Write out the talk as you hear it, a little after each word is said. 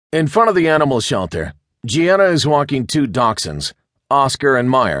In front of the animal shelter, Gianna is walking two dachshunds, Oscar and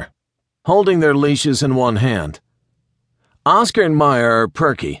Meyer, holding their leashes in one hand. Oscar and Meyer are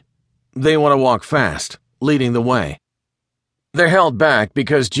perky. They want to walk fast, leading the way. They're held back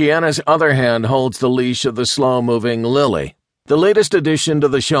because Gianna's other hand holds the leash of the slow-moving Lily, the latest addition to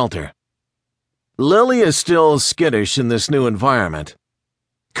the shelter. Lily is still skittish in this new environment.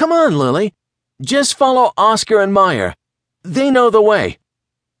 "Come on, Lily. Just follow Oscar and Meyer. They know the way."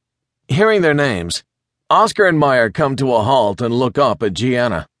 Hearing their names, Oscar and Meyer come to a halt and look up at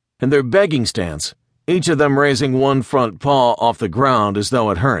Gianna, in their begging stance, each of them raising one front paw off the ground as though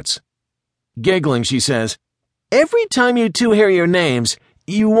it hurts. Giggling, she says, "Every time you two hear your names,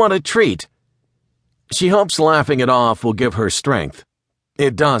 you want a treat." She hopes laughing it off will give her strength.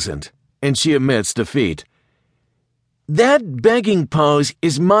 It doesn't, and she admits defeat. "That begging pose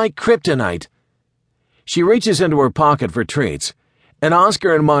is my kryptonite." She reaches into her pocket for treats, and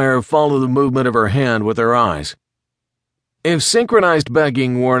Oscar and Meyer follow the movement of her hand with their eyes. If synchronized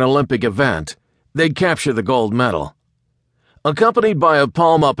begging were an Olympic event, they'd capture the gold medal. Accompanied by a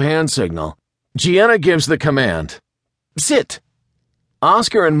palm-up hand signal, Gianna gives the command, "Sit."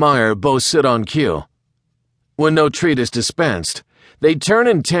 Oscar and Meyer both sit on cue. When no treat is dispensed, they turn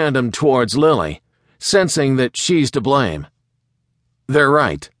in tandem towards Lily, sensing that she's to blame. They're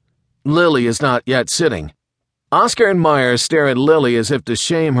right. Lily is not yet sitting. Oscar and Meyer stare at Lily as if to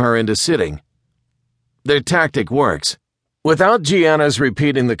shame her into sitting. Their tactic works. Without Gianna's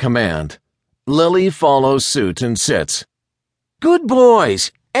repeating the command, Lily follows suit and sits. "Good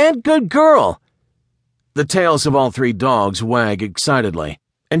boys, and good girl." The tails of all three dogs wag excitedly,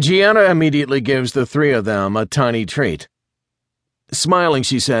 and Gianna immediately gives the three of them a tiny treat. Smiling,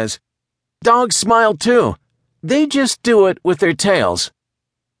 she says, "Dogs smile too. They just do it with their tails."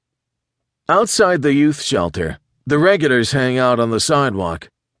 Outside the youth shelter, the regulars hang out on the sidewalk,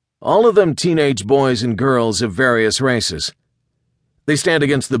 all of them teenage boys and girls of various races. They stand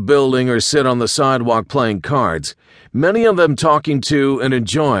against the building or sit on the sidewalk playing cards, many of them talking to and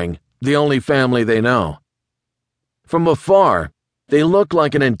enjoying the only family they know. From afar, they look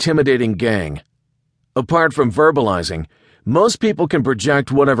like an intimidating gang. Apart from verbalizing, most people can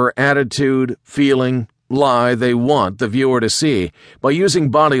project whatever attitude, feeling, lie they want the viewer to see by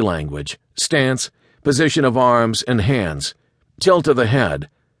using body language, stance, position of arms and hands, tilt of the head,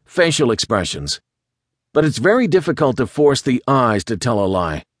 facial expressions. But it's very difficult to force the eyes to tell a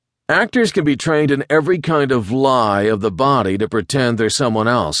lie. Actors can be trained in every kind of lie of the body to pretend they're someone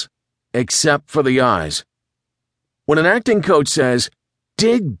else, except for the eyes. When an acting coach says,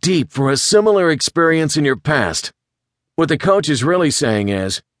 "Dig deep for a similar experience in your past," what the coach is really saying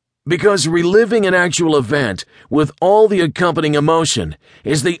is, because reliving an actual event with all the accompanying emotion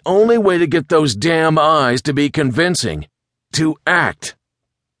is the only way to get those damn eyes to be convincing, to act.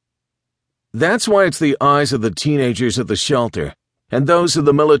 That's why it's the eyes of the teenagers at the shelter, and those of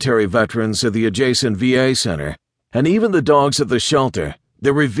the military veterans at the adjacent VA center, and even the dogs at the shelter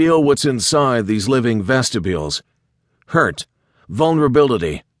that reveal what's inside these living vestibules. Hurt,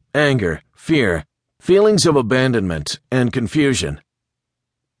 vulnerability, anger, fear, feelings of abandonment, and confusion.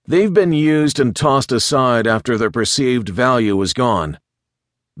 They've been used and tossed aside after their perceived value is gone.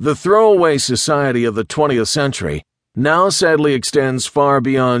 The throwaway society of the 20th century now sadly extends far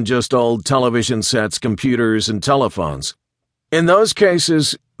beyond just old television sets, computers, and telephones. In those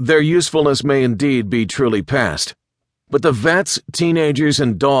cases, their usefulness may indeed be truly past. But the vets, teenagers,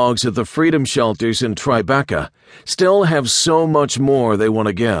 and dogs at the freedom shelters in Tribeca still have so much more they want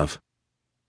to give.